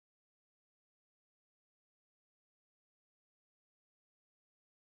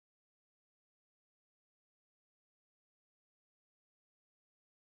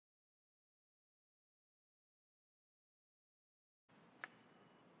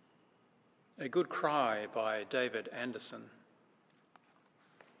A Good Cry by David Anderson.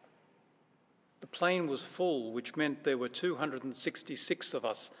 The plane was full, which meant there were 266 of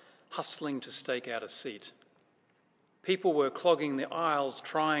us hustling to stake out a seat. People were clogging the aisles,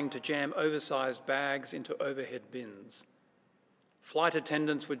 trying to jam oversized bags into overhead bins. Flight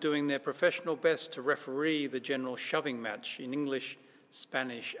attendants were doing their professional best to referee the general shoving match in English,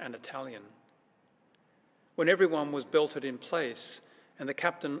 Spanish and Italian. When everyone was belted in place and the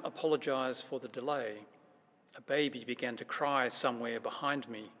captain apologised for the delay, a baby began to cry somewhere behind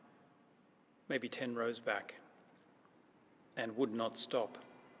me, maybe 10 rows back, and would not stop.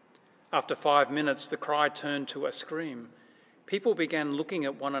 After 5 minutes, the cry turned to a scream. People began looking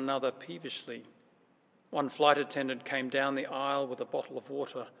at one another peevishly. One flight attendant came down the aisle with a bottle of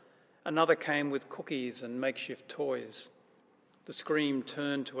water. Another came with cookies and makeshift toys. The scream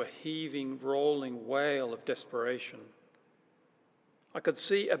turned to a heaving, rolling wail of desperation. I could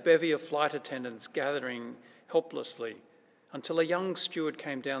see a bevy of flight attendants gathering helplessly until a young steward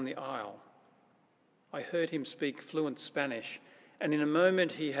came down the aisle. I heard him speak fluent Spanish, and in a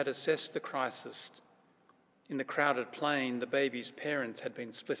moment he had assessed the crisis. In the crowded plane, the baby's parents had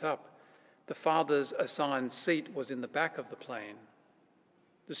been split up. The father's assigned seat was in the back of the plane.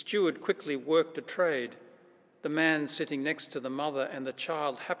 The steward quickly worked a trade. The man sitting next to the mother and the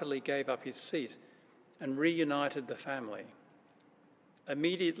child happily gave up his seat and reunited the family.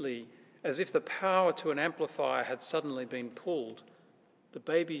 Immediately, as if the power to an amplifier had suddenly been pulled, the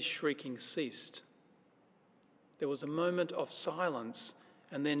baby's shrieking ceased. There was a moment of silence,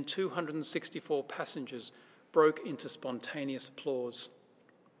 and then 264 passengers broke into spontaneous applause.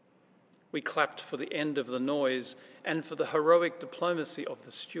 We clapped for the end of the noise and for the heroic diplomacy of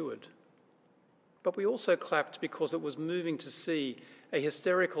the steward. But we also clapped because it was moving to see a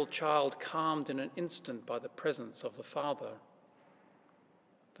hysterical child calmed in an instant by the presence of the father.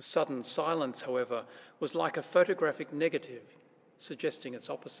 The sudden silence, however, was like a photographic negative, suggesting its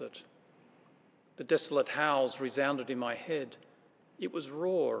opposite. The desolate howls resounded in my head. It was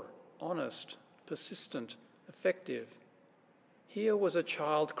raw, honest, persistent, effective. Here was a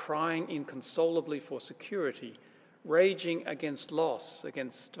child crying inconsolably for security, raging against loss,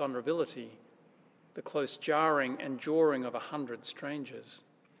 against vulnerability, the close jarring and jawing of 100 strangers.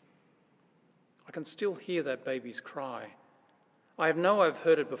 I can still hear that baby's cry. I know I've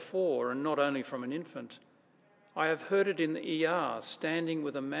heard it before, and not only from an infant. I have heard it in the ER, standing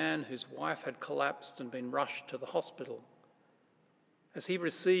with a man whose wife had collapsed and been rushed to the hospital. As he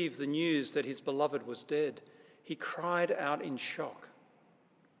received the news that his beloved was dead, he cried out in shock.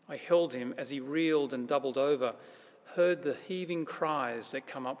 I held him as he reeled and doubled over, heard the heaving cries that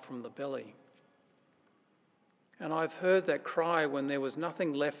come up from the belly. And I've heard that cry when there was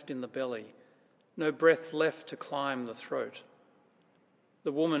nothing left in the belly, no breath left to climb the throat.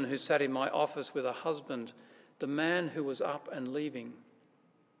 The woman who sat in my office with her husband, the man who was up and leaving.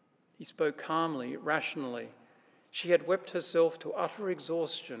 He spoke calmly, rationally. She had wept herself to utter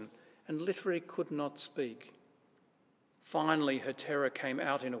exhaustion and literally could not speak. Finally, her terror came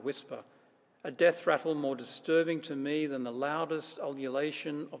out in a whisper, a death rattle more disturbing to me than the loudest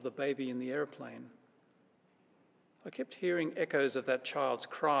ululation of the baby in the aeroplane. I kept hearing echoes of that child's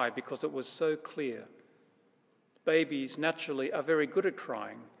cry because it was so clear. Babies naturally are very good at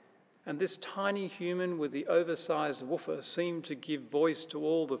crying, and this tiny human with the oversized woofer seemed to give voice to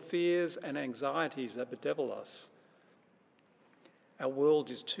all the fears and anxieties that bedevil us. Our world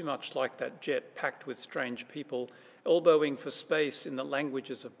is too much like that jet packed with strange people, elbowing for space in the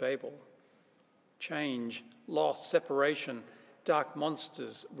languages of Babel. Change, loss, separation, dark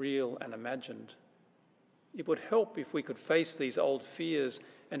monsters, real and imagined. It would help if we could face these old fears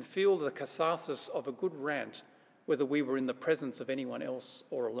and feel the catharsis of a good rant, whether we were in the presence of anyone else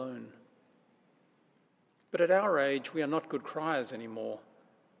or alone. But at our age, we are not good criers anymore.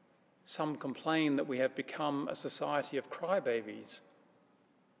 Some complain that we have become a society of crybabies.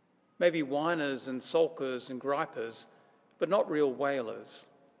 Maybe whiners and sulkers and gripers, but not real wailers.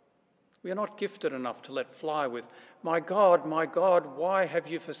 We are not gifted enough to let fly with, my God, why have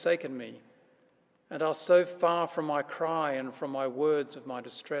you forsaken me?" and are so far from my cry and from my words of my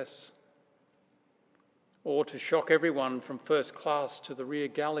distress. Or to shock everyone from first class to the rear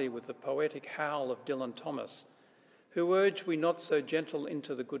galley with the poetic howl of Dylan Thomas, who urge we not so gentle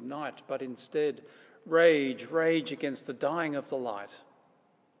into the good night, but instead rage against the dying of the light.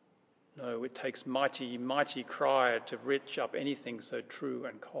 No, it takes mighty, mighty cry to reach up anything so true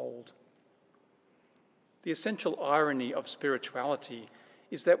and cold. The essential irony of spirituality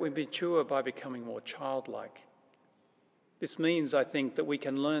is that we mature by becoming more childlike. This means, I think, that we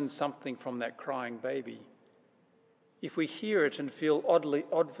can learn something from that crying baby. If we hear it and feel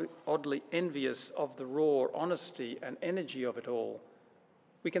oddly envious of the raw honesty and energy of it all,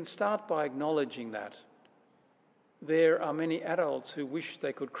 we can start by acknowledging that. There are many adults who wish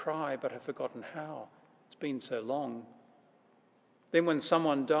they could cry but have forgotten how. It's been so long. Then when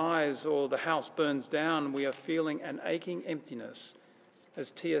someone dies or the house burns down, we are feeling an aching emptiness,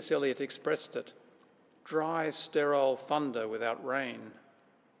 as T.S. Eliot expressed it, dry, sterile thunder without rain.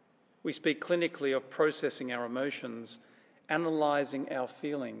 We speak clinically of processing our emotions, analysing our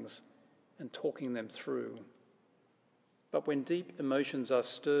feelings, and talking them through. But when deep emotions are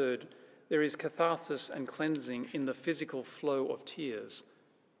stirred, there is catharsis and cleansing in the physical flow of tears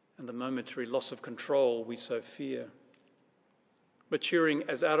and the momentary loss of control we so fear. Maturing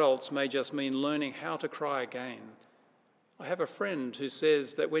as adults may just mean learning how to cry again. I have a friend who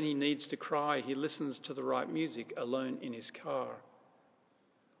says that when he needs to cry, he listens to the right music alone in his car.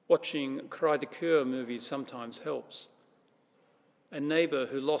 Watching cri de coeur movies sometimes helps. A neighbour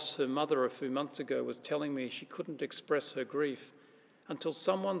who lost her mother a few months ago was telling me she couldn't express her grief until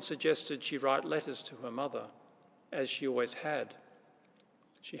someone suggested she write letters to her mother, as she always had.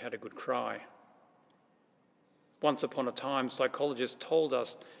 She had a good cry. Once upon a time, psychologists told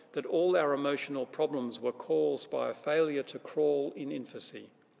us that all our emotional problems were caused by a failure to crawl in infancy.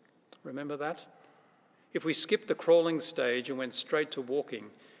 Remember that? If we skipped the crawling stage and went straight to walking,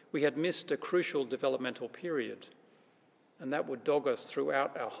 we had missed a crucial developmental period, and that would dog us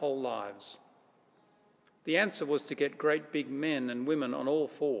throughout our whole lives. The answer was to get great big men and women on all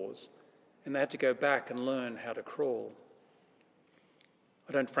fours, and they had to go back and learn how to crawl.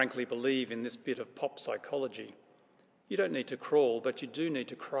 I don't frankly believe in this bit of pop psychology. You don't need to crawl, but you do need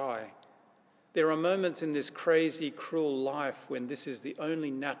to cry. There are moments in this crazy, cruel life when this is the only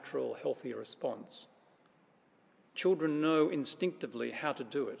natural, healthy response. Children know instinctively how to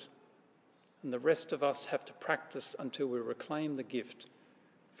do it, and the rest of us have to practice until we reclaim the gift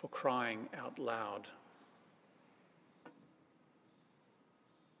for crying out loud.